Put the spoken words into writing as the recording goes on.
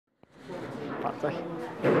Sorry.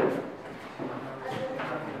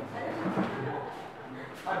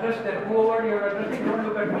 Address that whoever you're addressing, don't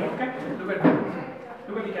look at me, okay? Look at me.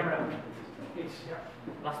 Look at the camera. Please. Yeah.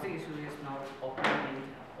 Plastic issue is now occurring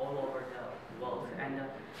all over the world, and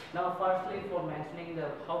now firstly for mentioning the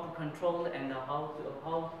how to control and how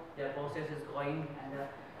the process is going, and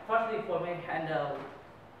firstly for me and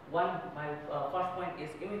my first point is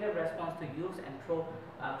immediate response to use and throw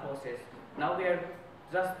process. Now we are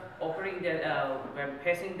just operating that we're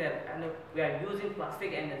facing that, and we are using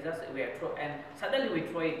plastic and just we are throw, and suddenly we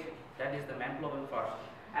throw it. That is the main problem first,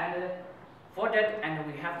 and for that, and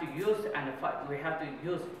we have to use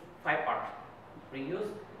five parts: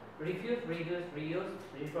 reuse, refuse, reduce, reuse,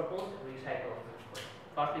 repurpose, recycle.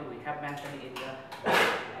 Firstly, we have mentioned in the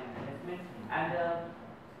management, and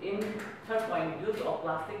in third point, use of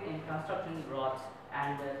plastic in construction rods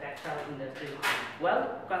and textile industry.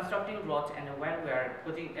 Well, constructing rods, and when we are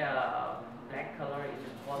putting black color in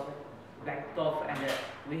the black top, and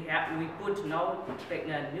we put now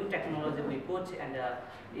new technology we put and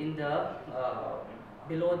in the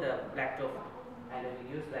below the black top, and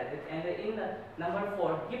we use that. And in the number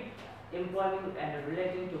 4, HIP employment and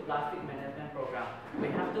relating to plastic management program, we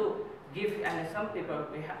have to give, and some people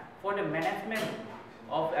we have for the management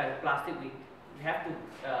of plastic we have to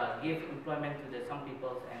give employment to the some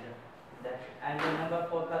people, and that. And the number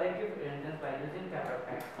 4, collective arrangements by using paper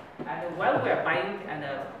bags. And while we are buying and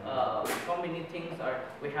so many things,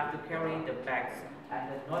 we have to carry the bags, and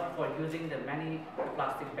not for using the many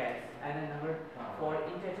plastic bags. And then number 4,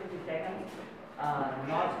 initiative taken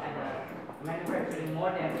not and manufacturing more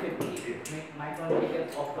than 50 micron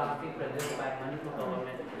tickets of plastic produced by Manipur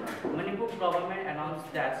government. Manipur government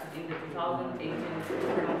announced that in the 2018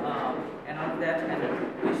 announced that, and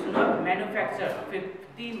we should not manufacture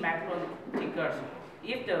 50 micron tickers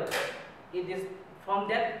if it is from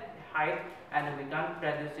that height, and we can't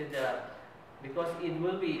produce it because it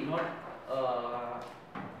will be not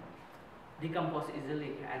decompose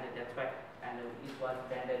easily, and that's why, and it was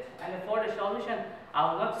banned. And for the solution,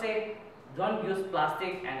 I will not say don't use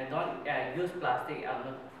plastic and don't use plastic. I will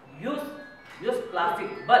not use plastic,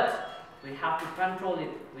 but we have to control it.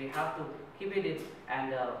 We have to keep it,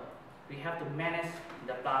 and we have to manage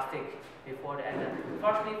the plastic before the, and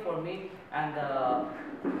firstly for me, and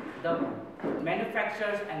the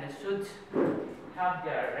manufacturers and should have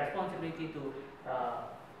their responsibility to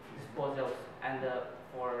disposals, and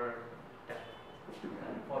for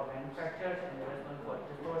manufacturers and the responsible for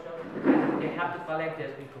disposal, they have to collect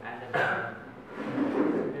this and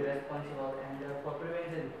be responsible, and for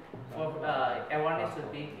prevention, for awareness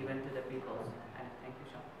should be given to the people. And thank you,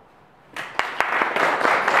 Sean.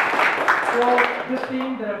 So this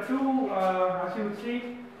team, there are two, as you would see,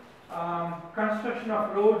 construction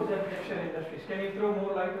of roads and textile industries. Can you throw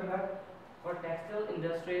more light on that? For textile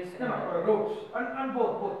industries, no, roads, and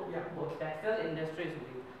both, yeah. Both textile industries,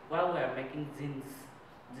 while we are making jeans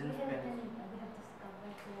pens.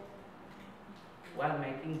 While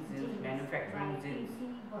making jeans, manufacturing jeans.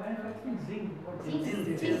 Jeans.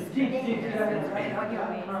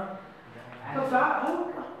 So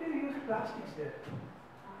how do you use plastics there?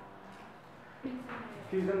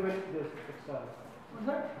 Fusion with this textile. What's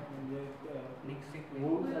that?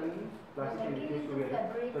 Wool and plastic infused together,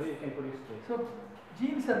 so you can produce this. So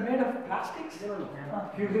jeans are made of plastics? No.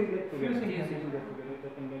 Fusing it together. Fusing it together,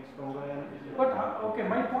 that can make stronger and. But okay,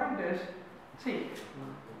 my point is, see,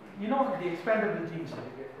 you know the expandable jeans that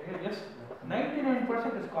you get, yes?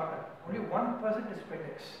 99% is cotton, only 1% is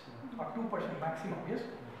FedEx, or 2% maximum, yes?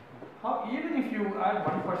 How, even if you add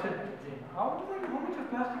 1% to the jean, how much of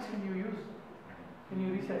plastics can you use? Can you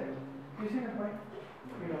recycle? You see my point?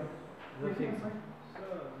 You know, you see my point?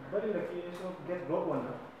 But in the case of that rod one,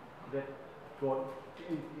 that rod,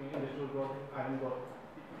 industrial rod, iron rod,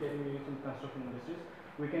 getting used in construction industries,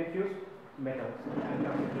 we can fuse metals and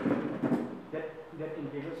that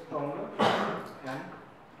integrates stronger and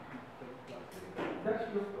that's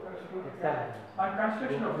good. Yeah. And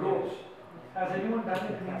construction of roads. Has anyone done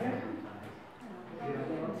it in India?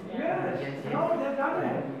 Yes. No, they've done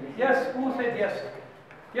it. Yes. Who said yes?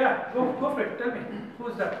 Yeah. Go for it. Tell me.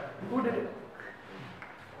 Who's that? Who did it?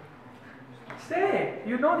 Say.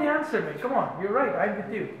 You know the answer, mate. Come on. You're right. I'm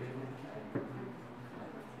with you.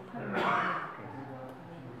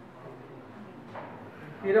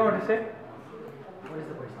 You don't want to say? What is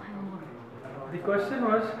the question? The question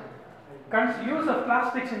was use of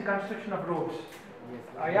plastics in construction of roads.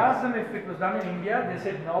 I asked them if it was done in India. They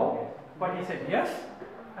said no, but he said yes,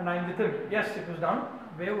 and I'm with him. Yes, it was done.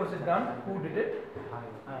 Where was it done? Who did it?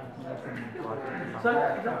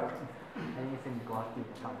 I think it's in Guwahati.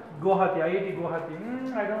 Guwahati, IIT Guwahati.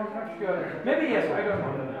 I don't not sure. Maybe yes, I don't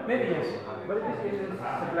know. Maybe yes. But it is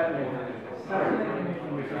satellite imaging.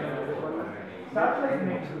 Satellite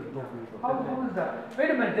imaging. How is that? Wait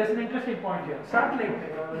a minute, there's an interesting point here. Satellite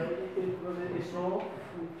ISRO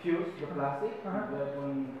fuse the plastic, Uh-huh.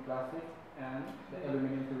 plastic and the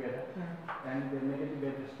aluminum together, and they make it a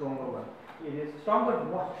better, stronger one. It is stronger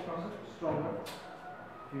what? stronger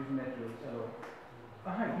fuse materials alone.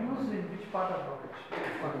 Used in which part of rockets?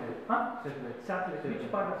 Satellite. Huh? Satellite. Satellite.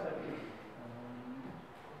 Which part of satellite?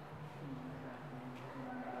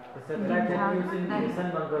 The satellite that used in Mission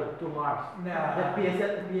Mangal to Mars. Nah. The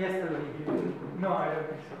PSL. No, I don't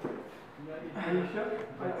think so. Are you sure?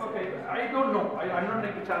 Okay, I don't know. I'm not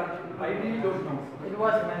like to challenge you. I really don't know. It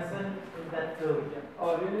was mentioned in that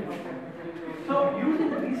Oh, really? Okay. So, using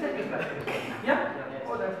recycled plastics. Yeah?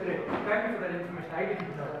 Oh, that's great. Thank you for that information. I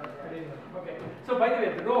didn't know. Okay. So, by the way,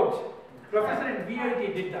 the roads. Professor in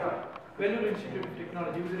VIT did that. Vellore Institute of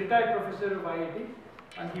Technology. He was a retired professor of IIT,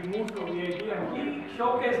 and he moved to VIT, and he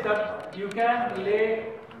showcased that you can lay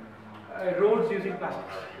roads using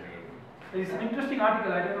plastics. It's an interesting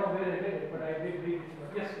article. I don't know where I read it, but I did read it.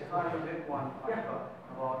 Yes. I read one article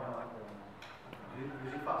about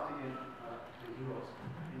using plastic in Euros.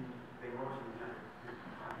 They were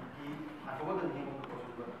I forgot the name of the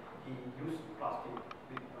person, but he used plastic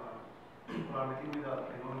with collaborating with the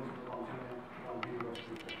economics council and one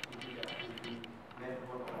university. He made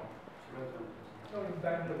work on students. Oh, in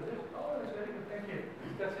Bangalore. Oh, that's very good. Thank you.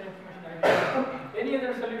 That's the information I need. Any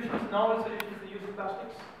other solutions, novel solutions for using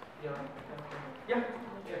plastics? Yeah. Yeah.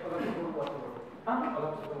 Collapsible water bottle.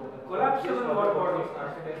 Collapsible water bottles.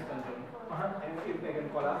 And if they can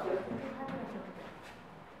collapse it,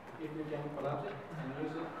 if you can collapse it and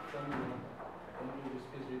use it, then you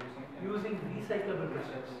space reducing. Using recyclable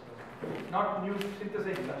plastics, not new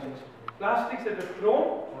synthesized plastics. Plastics that are thrown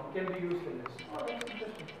can be used for this. Oh, that's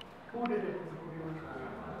interesting. Who did it?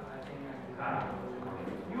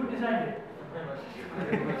 You designed it.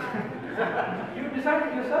 You designed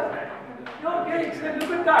it yourself? No, okay, then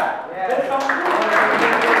look at that. That sounds good.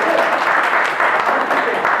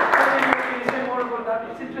 Can you say more about that?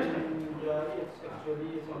 It's interesting. Yeah, it's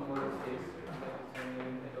actually on more space.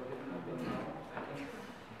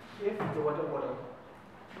 If the water bottle,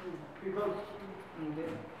 people,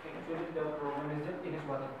 actually the problem is that it is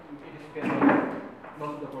water, it is filled.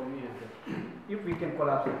 Not the problem is that if we can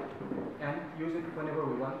collapse it and use it whenever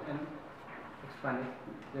we want and expand it,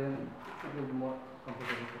 then it will be more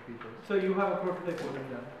comfortable for people. So you have a prototype for it.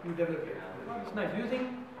 You develop it. It's nice.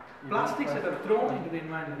 Using plastics that are thrown into the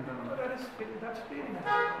environment. Oh, that's very nice.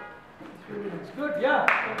 It's really nice. Good. Yeah.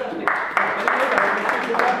 Fantastic. Very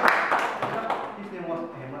good. His name was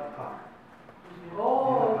Ahmad Khan.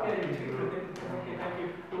 Oh, okay. Okay, thank you.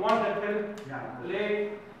 The one that helped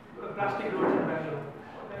lay plastic roads in Bangalore.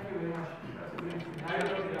 Thank you very much. That's a great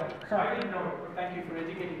thing. I didn't know. Thank you for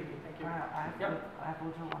educating me. Thank you. I have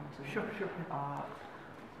also one. Sure.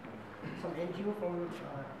 Some NGO from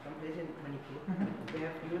some place in Manipur, they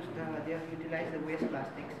have utilized the waste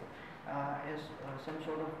plastics as some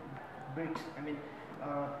sort of bricks. I mean,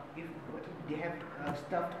 if they have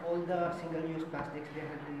stuffed all the single-use plastics, they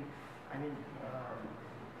have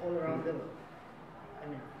all around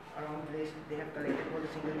around the place, they have collected all the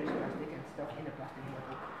single-use plastic and stuffed in a plastic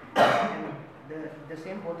bottle. And the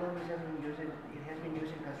same bottle which has been used, it has been used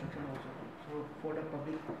in construction also. So for the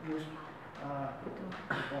public use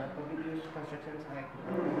constructions like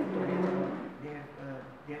they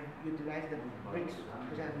have utilized the bricks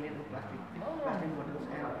which are made of plastic bottles,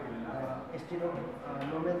 and instead of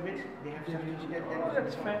normal bricks, they have substituted them. Oh,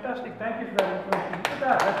 that's fantastic. Thank you for that information. Look at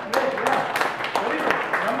that. That's great. Yeah. Very good.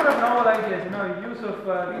 Number of novel ideas. Use of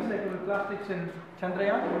recyclable plastics in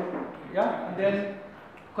Chandrayaan. Yeah. And then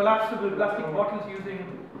collapsible plastic bottles using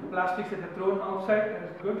plastics that are thrown outside. That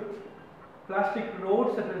is good. Plastic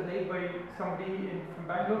roads that are laid by somebody from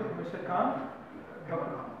Bangalore, Mr. Khan,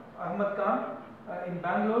 Dr. Ahmad Khan, in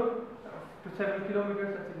Bangalore, to 7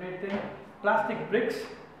 kilometers. That's a great thing. Plastic bricks.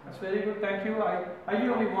 That's very good. Thank you. I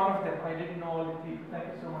knew only one of them. I didn't know all the three. Thank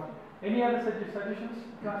you so much. Any other suggestions?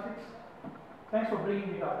 Plastics? Thanks for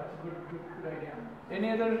bringing it up. That's a good idea. Any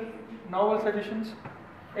other novel suggestions?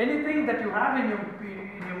 Anything that you have in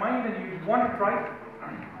your mind and you want to try?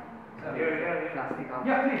 Plastic.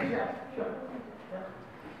 Yeah, please. Yeah, sure.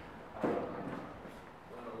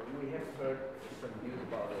 We have heard some news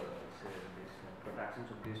about this productions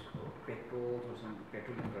of this petrols or some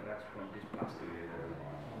petroleum products from this plastic.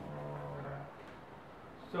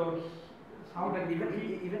 So, how that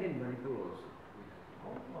Even in Manipur also.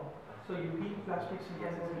 So you heat plastics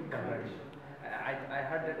and gases. I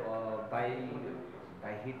heard that by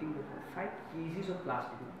heating 5 kgs of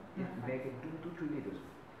plastic, it make it 2 to 3 liters.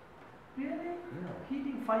 Really? Yeah.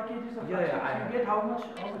 Heating 5 kgs of Yeah, plastic, I you get how much?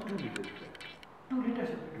 How much? 2 liters. 2 liters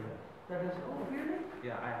of petrol. That is, oh really?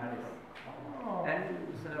 Yeah, I heard it. Oh. And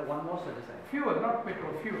one more suggestion. Fuel, not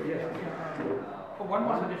petrol, fuel. Yes. Oh, one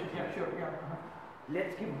more suggestion, yeah, sure, yeah.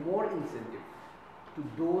 Let's give more incentive to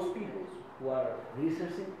those people who are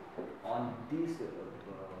researching on this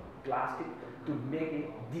plastic to make it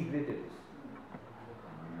degradable.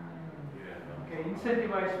 Okay,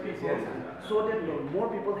 incentivize people. So that more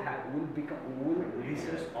people will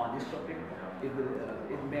research on this topic. It will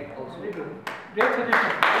it make also. Very good. Great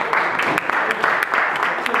suggestion.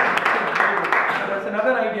 Excellent. So that's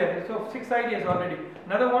another idea. So 6 ideas already.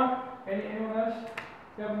 Another one? Anyone else?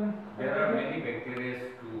 There are many bacteria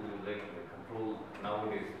to control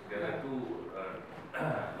nowadays. There are two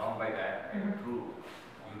long by that through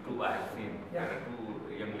YouTube I have seen. There are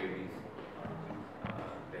 2 young ladies.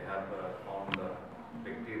 They have found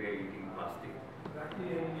bacteria eating plastic.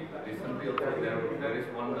 Recently also there is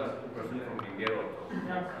one person from India also.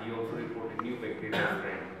 He also reported new bacteria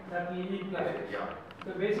strain. That will eat plastic. Yeah. So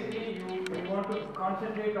basically you want to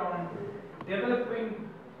concentrate on developing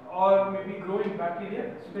or maybe growing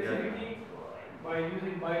bacteria specifically by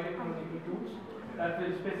using biotechnological tools that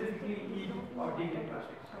will specifically eat or degrade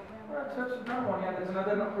plastics. That's another one, yeah, that's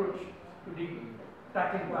another approach to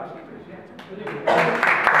tackling plastic waste. Yeah. Very good.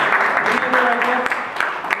 Any other idea?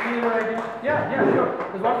 Any other idea? Yeah, sure.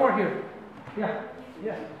 There's one more here. Yeah.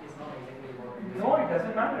 No, it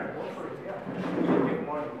doesn't matter. Go for it. Yeah. Give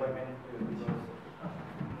more employment to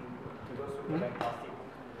those who collect plastic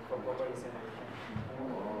for proper incineration.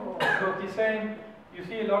 So he's saying you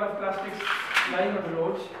see a lot of plastics lying on the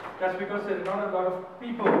roads. That's because there are not a lot of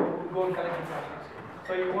people who go and collect the plastics.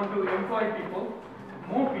 So you want to employ people,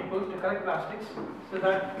 more people to collect plastics so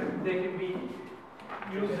that they can be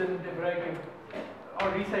used in a variety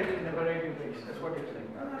or recycled in a variety of ways. That's what you're saying.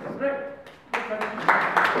 That's great.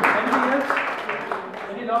 Anything else?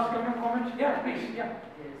 Any last comments? Yeah, please. Yeah.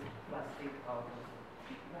 Plastic house.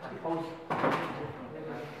 Plastic house.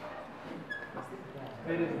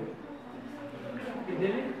 Where is it? In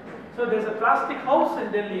Delhi? So there's a plastic house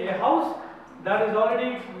in Delhi, a house that is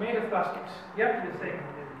already made of plastics. Yeah, you're saying.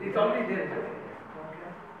 It's already there.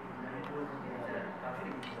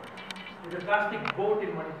 There's a plastic boat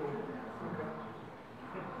in Manipur. Okay.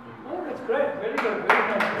 Oh, that's great. Very good. Very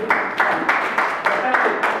nice.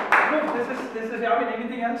 Good. This is. I mean,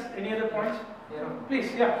 anything else? Any other points? Yeah.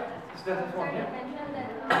 Please. Yeah. This is one. Yeah. You mentioned that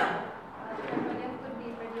petroleum could be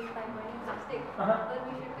produced by burning plastic, but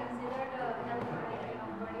we should consider the health implication of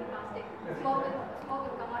burning plastic. Smoke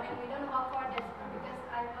will come out, and we don't know how far that's because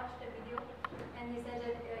I watched a video, and he said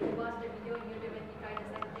that he watched a video on YouTube and he tried the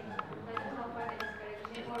same thing. So I don't know how far that is correct.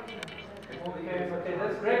 Okay,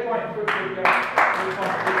 that's a great point. Good point.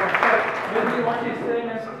 Basically, what he's saying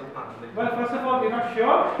is, well, first of all, we're not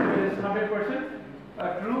sure it is 100%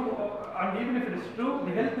 true, and even if it is true,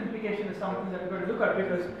 the health implication is something that we're going to look at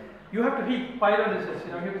because you have to heat pyrolysis.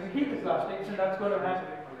 You have to heat the plastics, and that's going to have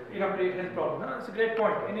create health problems. No, that's a great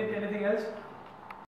point. Anything else?